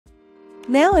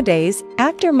Nowadays,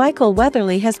 actor Michael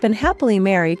Weatherly has been happily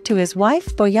married to his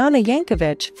wife Bojana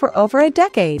Yankovic for over a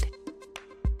decade.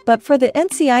 But for the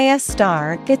NCIS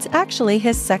star, it's actually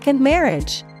his second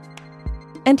marriage.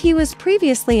 And he was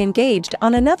previously engaged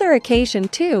on another occasion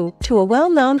too, to a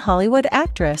well-known Hollywood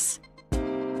actress.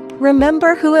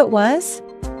 Remember who it was?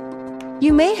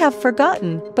 You may have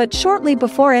forgotten, but shortly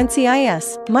before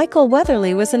NCIS, Michael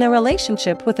Weatherly was in a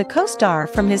relationship with a co-star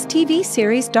from his TV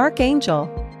series Dark Angel.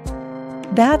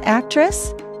 That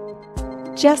actress?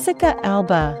 Jessica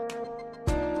Alba.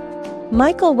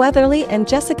 Michael Weatherly and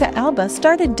Jessica Alba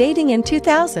started dating in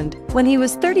 2000, when he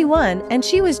was 31 and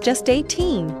she was just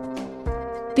 18.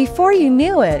 Before you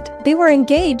knew it, they were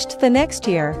engaged the next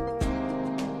year.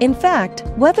 In fact,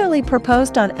 Weatherly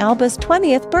proposed on Alba's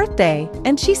 20th birthday,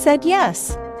 and she said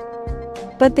yes.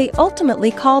 But they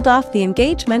ultimately called off the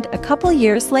engagement a couple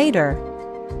years later.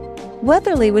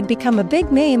 Weatherly would become a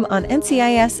big name on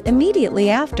NCIS immediately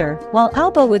after, while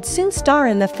Alba would soon star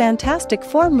in the Fantastic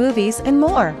Four movies and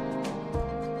more.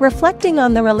 Reflecting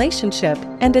on the relationship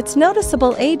and its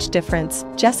noticeable age difference,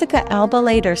 Jessica Alba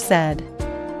later said,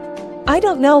 "I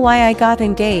don't know why I got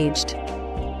engaged.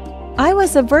 I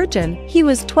was a virgin, he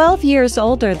was 12 years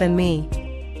older than me.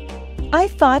 I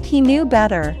thought he knew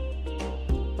better."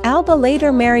 Alba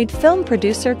later married film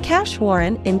producer Cash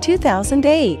Warren in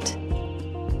 2008.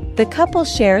 The couple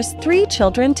shares 3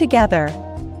 children together.